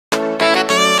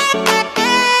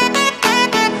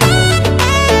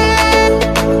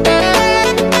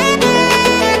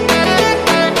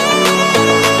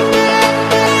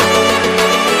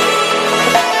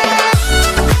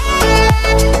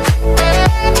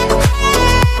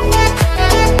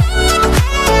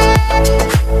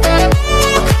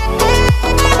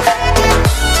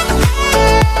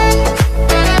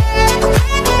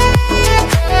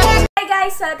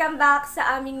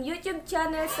aming YouTube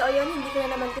channel. So ayun, hindi ko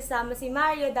na naman kasama si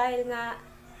Mario dahil nga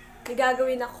may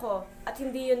gagawin ako. At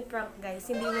hindi yun prank, guys.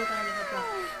 Hindi mo talaga prank.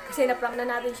 Kasi na-prank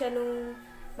na natin siya nung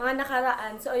mga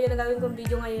nakaraan. So ayun, ang gagawin kong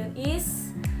video ngayon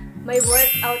is may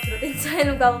workout routine. So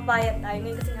ayun, magpapapayat tayo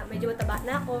ngayon kasi nga medyo mataba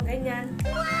na ako. Ganyan.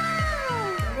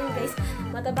 Ayun guys,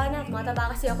 mataba na ako.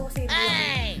 Mataba kasi ako kasi hindi ako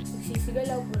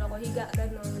nagsisigalaw. Pura ko higa.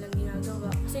 Gano'n, walang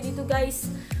ginagawa. Kasi dito guys,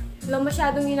 walang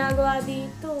masyadong ginagawa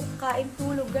dito. Kain,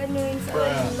 tulog, gano'n. So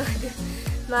ayun,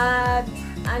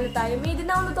 ano tayo. May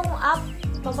dinownload akong app.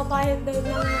 Pampapayat dahil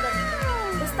ng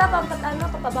basta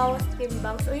pampabawas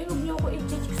timbang. So ayun, huwag niyo ako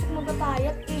i-check kasi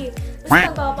magpapayat eh. Basta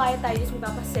magpapayat tayo, just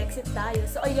magpapasexy tayo.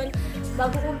 So ayun,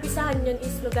 bago kong umpisahan yun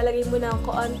is maglalagay muna ng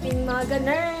kaunting mga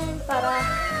ganun para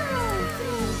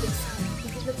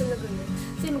hindi na talaga yun.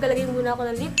 So maglalagay muna ako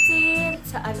ng lip tint,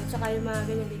 sa ano, tsaka yung mga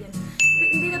ganyan-ganyan.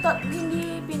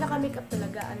 Hindi pinaka-makeup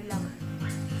talaga, ano lang.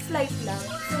 Slight lang.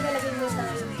 So maglalagay muna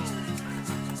tayo.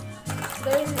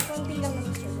 Dahil konti lang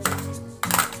naman siya.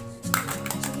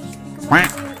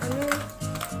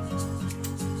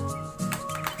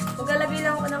 Maglalagay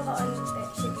lang ako ng kaunti.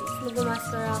 Sige,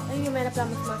 mag-master ako. Ayun, yung meron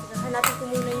pala mag-master. Hanapin ko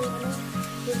muna yung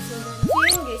concealer. So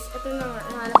yun guys, ito na nga.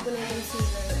 Nahanap ko na yung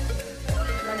concealer.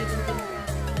 Lagi din ko na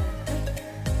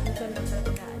minsan lang sa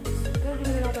pagkaalis. Pero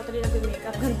hindi na ako totally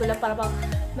nag-makeup. Ganito lang para pang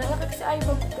malaki kasi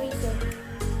eyebrow face.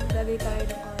 Lagay tayo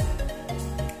ng kaunti.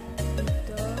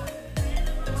 Dito.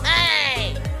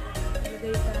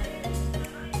 Lagay tayo.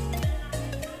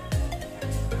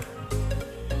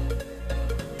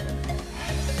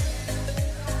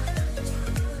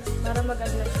 Para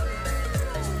mag-adla siya.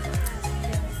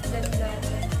 Yes, then.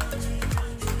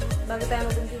 Bago tayo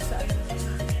mag-umpisa.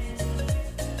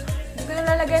 Hindi ko na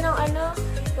lalagay ng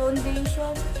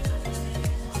foundation.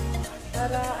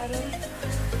 Para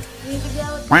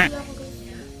binibigyan ako guys.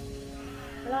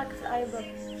 Wala ka sa eyebrow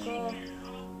ko.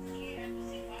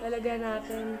 Lalagyan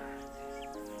natin.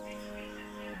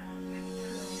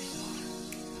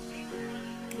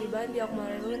 Diba? Hindi ako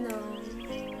marunong.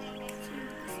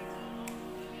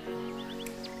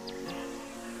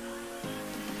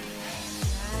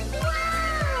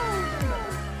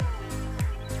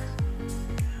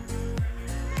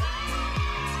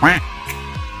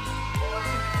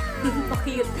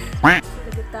 Pakiyot.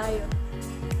 Lagot tayo.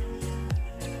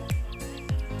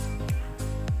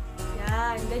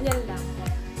 Yan, ganyan lang.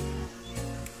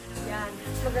 Yan.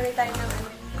 Maglagay tayo ng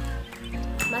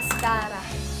mascara.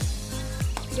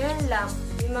 Ganyan lang.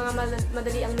 Yung mga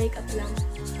madali ang makeup lang.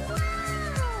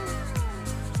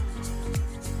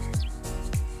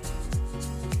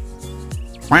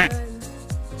 Yan.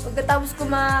 Pagkatapos ko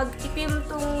mag-i-film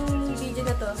tong video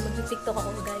na to, mag-tiktok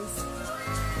ako guys.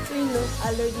 So yun no,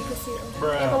 allergy kasi.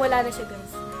 Kaya wala na siya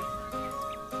guys.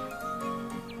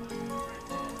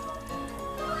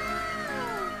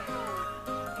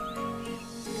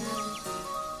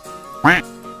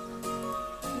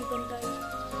 Sipan tayo.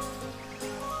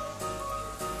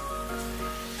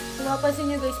 Kung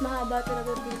mapansin nyo guys, mahaba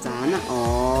talaga dito. Sana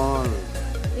all.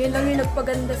 Yun lang yung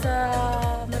nagpaganda sa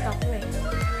mata ko eh.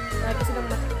 Marami kasi ng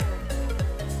mata ko.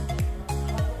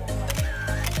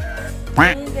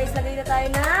 Ngayon guys, lagay na tayo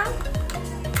ng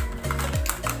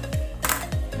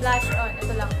blush on.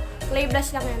 Ito lang. Clay blush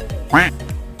lang yan guys.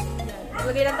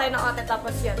 Lagay lang tayo ng konti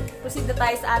tapos yan. Proceed na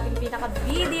tayo sa ating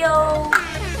pinaka-video.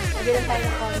 Lagay lang tayo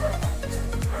ng konti.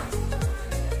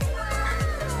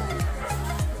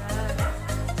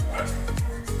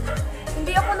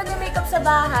 Hindi ako nag-makeup sa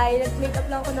bahay. Nag-makeup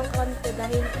lang ako ng konti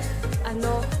dahil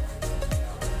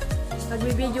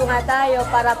magbibideo nga tayo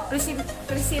para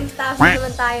presentahan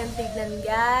naman tayong tignan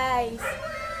guys.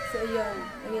 So yun,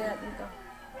 lagyan natin ito.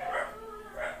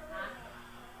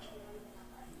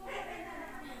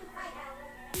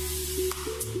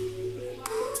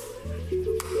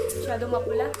 Masyadong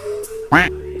mapula.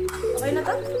 Okay na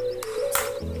to?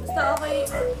 Basta okay.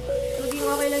 Maging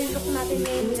okay lang yung look natin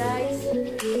ngayon guys.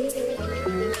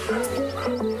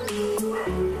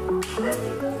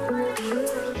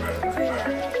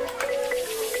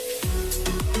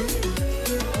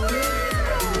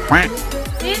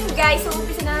 Yun guys, so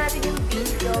umpisa na natin yung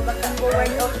video.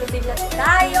 Mag-workout routine na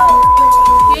tayo.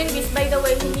 Yun guys, by the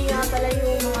way, hindi nga pala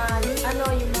yung mga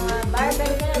yung mga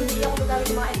barbell na yan. Hindi ako magawin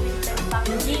yung mga equipment pang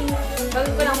gym.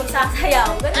 Gawin ko lang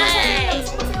magsasayaw. Ganun lang.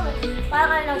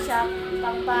 Parang lang siya,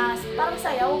 parang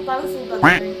sayaw, parang sugat.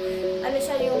 Ano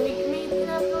siya yung, may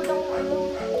in-upload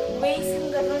akong ways yung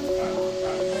ganun.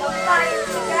 Pampayat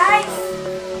siya guys!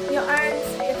 Yung arms,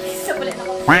 isa pala na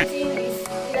ko.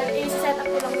 Set up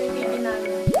ko lang yung baby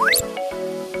namin.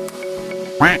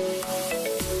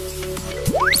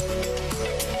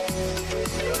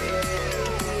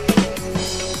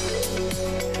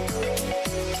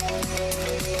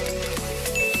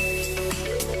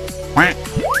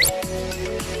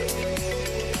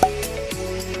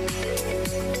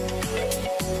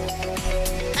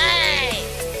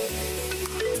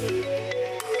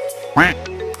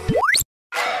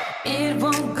 It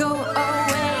won't go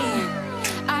away.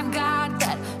 I've got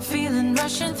that feeling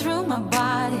rushing through my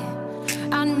body.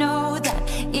 I know that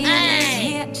it is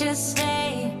here to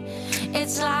stay.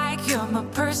 It's like you're my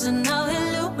personal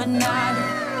Illuminati.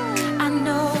 I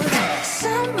know that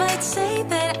some might say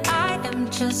that I am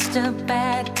just a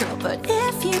bad girl, but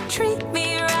if you treat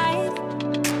me right,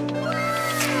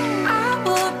 I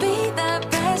will be the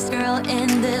best girl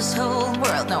in this whole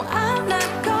world. No, I'm not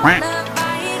gonna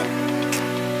bite.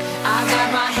 I got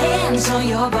my hands on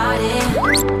your body,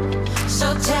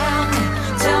 so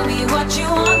tell me what you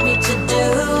want me to do.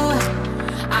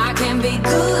 I can be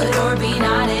good or be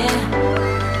naughty,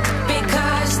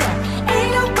 because there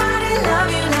ain't nobody love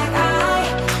you like I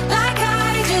do, like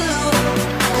I do,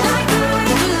 like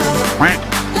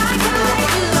I do,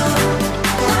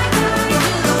 like I do, like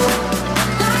I do,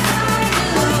 like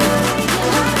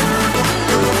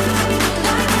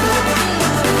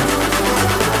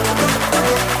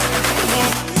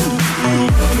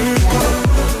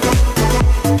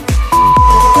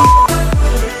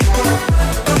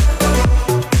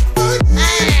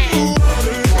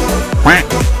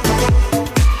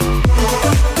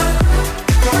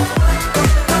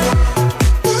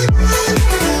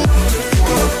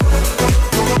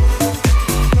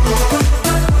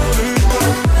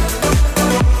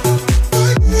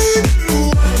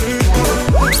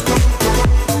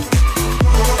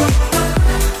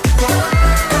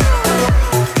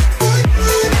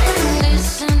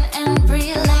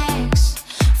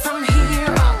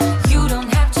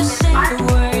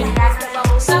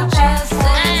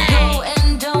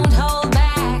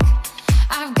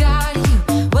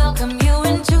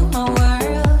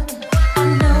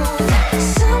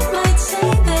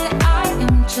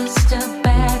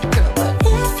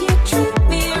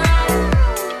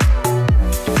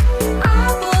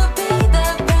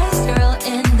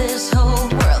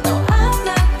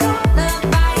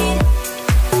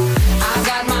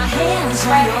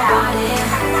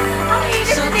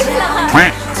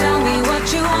tell me what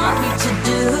you want me to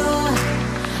do.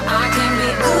 I can be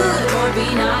good or be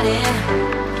naughty,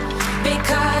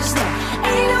 because there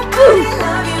ain't nobody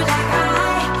love you like I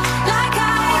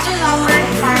do,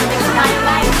 like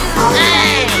I do.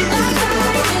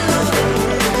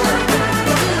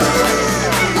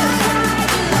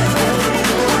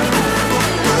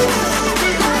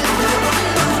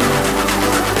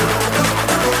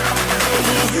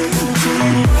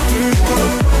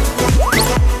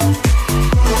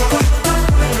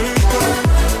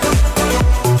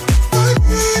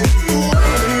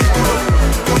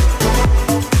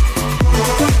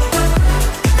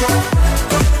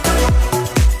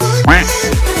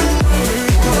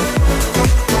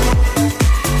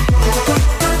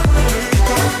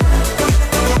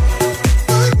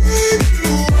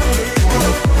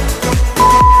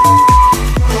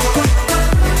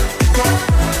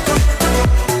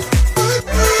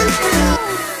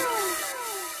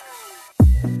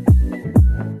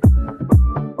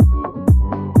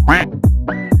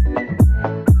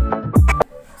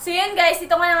 So yun guys,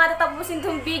 dito ko na nga tatapusin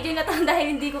itong video na to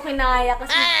dahil hindi ko kinaya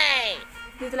kasi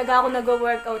hindi talaga ako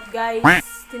nag-workout guys.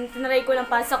 Tinry ko lang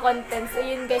para sa content. So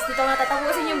yun guys, dito ko na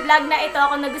tatapusin yung vlog na ito.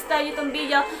 Kung nagustuhan nyo itong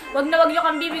video, wag nyo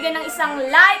kang bibigyan ng isang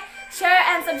like, share,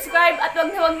 and subscribe. At wag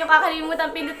nyo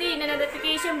kakalimutan pindutin na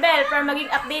notification bell para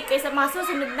maging update kayo sa mga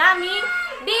susunod naming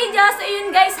video. So yun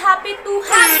guys, happy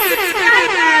 200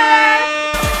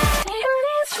 subscribers!